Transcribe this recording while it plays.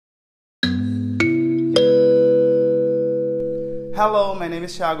Hello, my name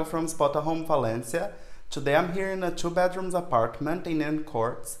is Thiago from Spotahome, Valencia. Today I'm here in a 2-bedrooms apartment in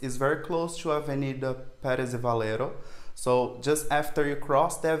Corts. It's very close to Avenida Pérez e Valero. So just after you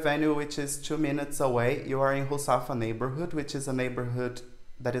cross the avenue, which is 2 minutes away, you are in Rusafa neighborhood, which is a neighborhood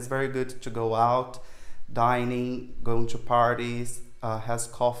that is very good to go out, dining, going to parties, has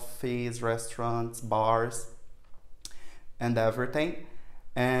coffees, restaurants, bars, and everything.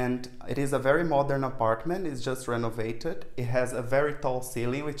 And it is a very modern apartment. It's just renovated. It has a very tall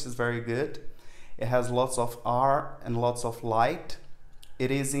ceiling, which is very good. It has lots of air and lots of light.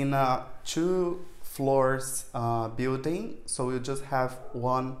 It is in a 2 floors building, so you just have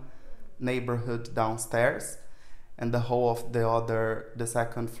one neighborhood downstairs, and the whole of the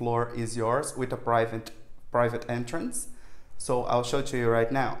second floor is yours with a private entrance. So I'll show it to you right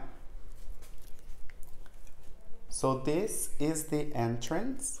now. So this is the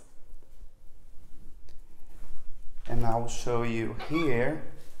entrance, and I'll show you here.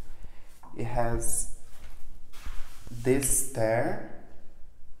 It has this stair,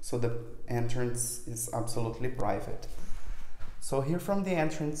 so the entrance is absolutely private. So here from the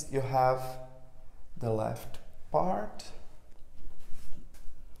entrance you have the left part.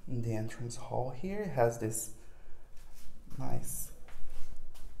 In the entrance hall here, it has this nice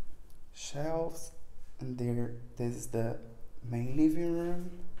shelves. And this is the main living room.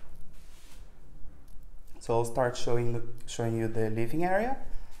 So I'll start showing you the living area.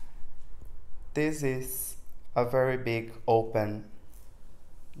 This is a very big open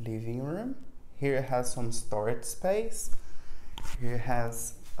living room. Here it has some storage space. Here it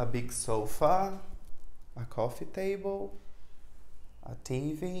has a big sofa, a coffee table, a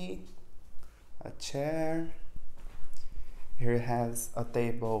TV, a chair. Here it has a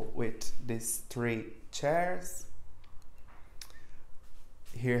table with these 3 chairs.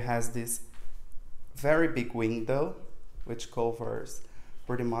 Here has this very big window which covers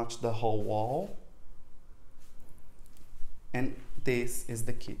pretty much the whole wall. And this is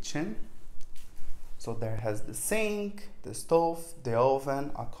the kitchen. So there has the sink, the stove, the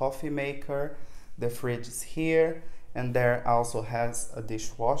oven, a coffee maker, the fridge is here, and there also has a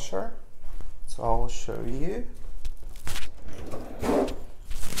dishwasher. So I'll show you.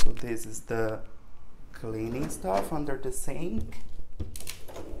 So this is the cleaning stuff under the sink.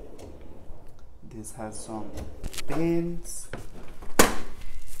 This has some bins.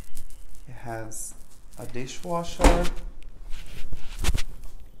 It has a dishwasher.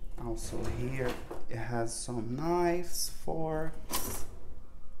 Also here it has some knives, forks.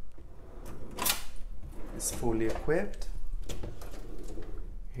 It's fully equipped.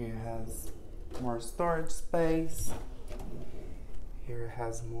 Here it has more storage space. Here it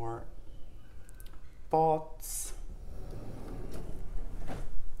has more pots,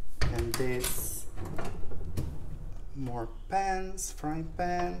 and this more pans, frying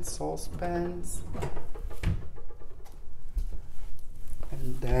pans, saucepans,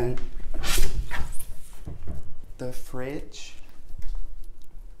 and then the fridge,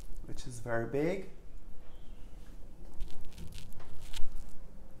 which is very big.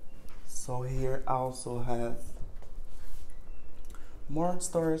 So here also has more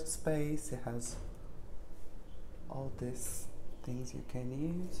storage space. It has all these things you can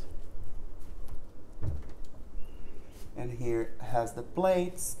use. And here it has the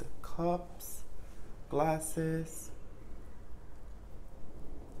plates, the cups, glasses.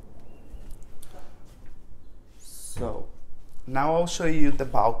 So now I'll show you the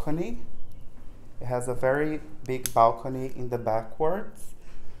balcony. It has a very big balcony in the backwards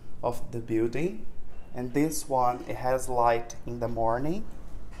of the building. And this one, it has light in the morning,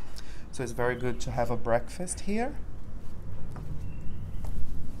 so it's very good to have a breakfast here.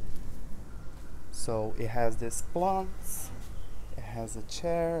 So it has these plants, it has a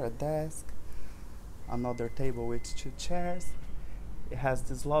chair, a desk, another table with 2 chairs. It has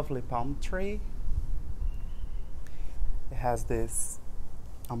this lovely palm tree. It has this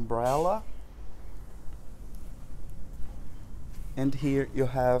umbrella. And here you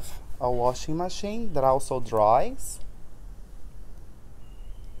have a washing machine that also dries.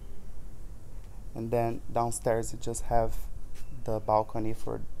 And then downstairs you just have the balcony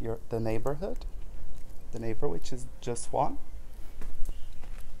for the neighbor, which is just one.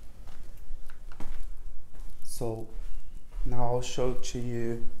 So now I'll show to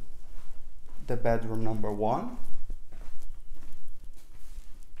you the bedroom number 1.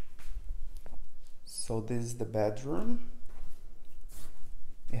 So this is the bedroom.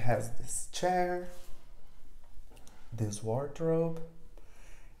 It has this chair, this wardrobe.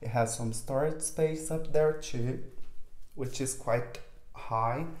 It has some storage space up there too, which is quite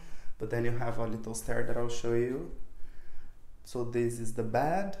high, but then you have a little stair that I'll show you. So this is the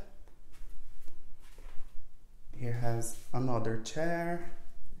bed. Here has another chair.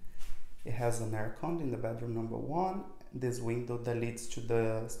 It has an aircon in the bedroom number 1. This window that leads to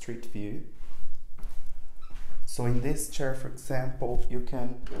the street view. So in this chair, for example, you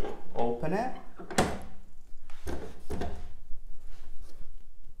can open it.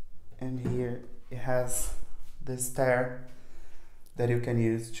 And here it has this stair that you can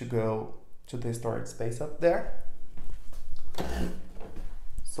use to go to the storage space up there.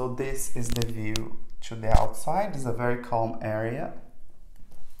 So this is the view to the outside. It's a very calm area,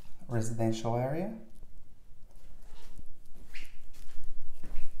 residential area.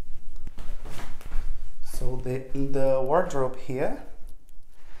 So in the wardrobe here,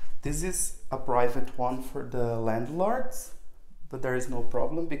 this is a private one for the landlords, but there is no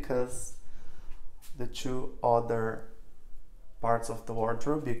problem because the 2 other parts of the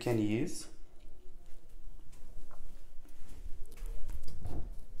wardrobe you can use.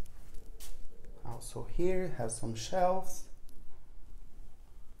 Also here it has some shelves,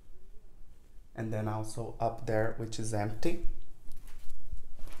 and then also up there, which is empty.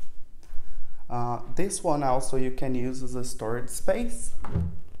 This one also you can use as a storage space,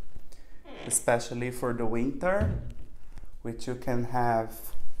 especially for the winter, which you can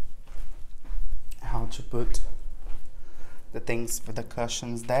have how to put the things for the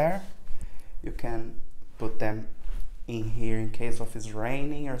cushions there. You can put them in here in case of it's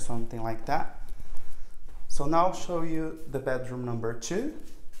raining or something like that. So now I'll show you the bedroom number 2,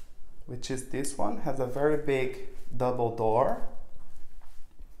 which is this one. Has a very big double door.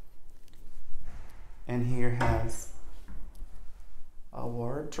 And here has a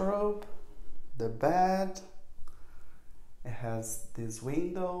wardrobe, the bed, it has this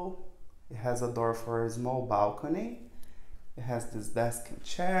window, it has a door for a small balcony, it has this desk and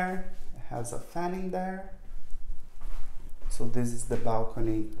chair, it has a fan in there. So this is the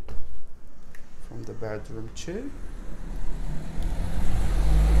balcony from the bedroom 2.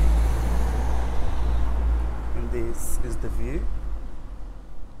 And this is the view.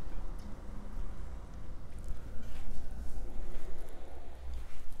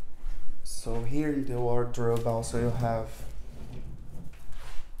 So here in the wardrobe also you have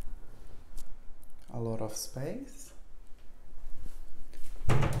a lot of space.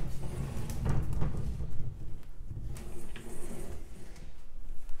 And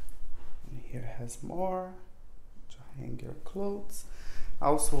here it has more to hang your clothes.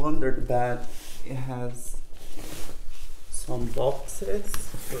 Also under the bed it has some boxes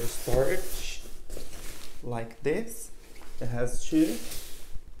for storage like this. It has 2.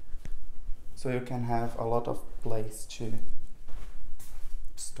 So you can have a lot of place to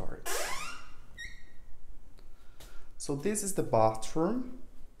store it. So this is the bathroom.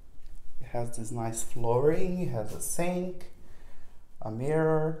 It has this nice flooring, it has a sink, a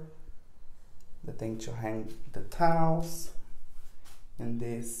mirror, the thing to hang the towels, and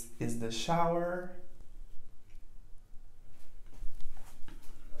this is the shower.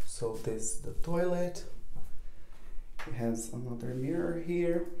 So this is the toilet. It has another mirror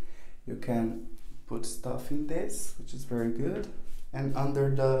here. You can put stuff in this, which is very good. And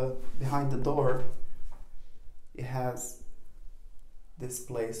behind the door, it has this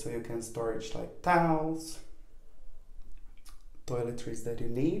place so you can storage like towels, toiletries that you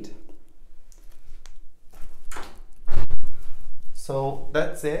need. So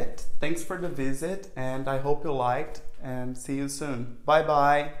that's it. Thanks for the visit, and I hope you liked, and see you soon. Bye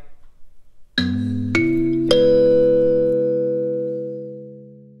bye.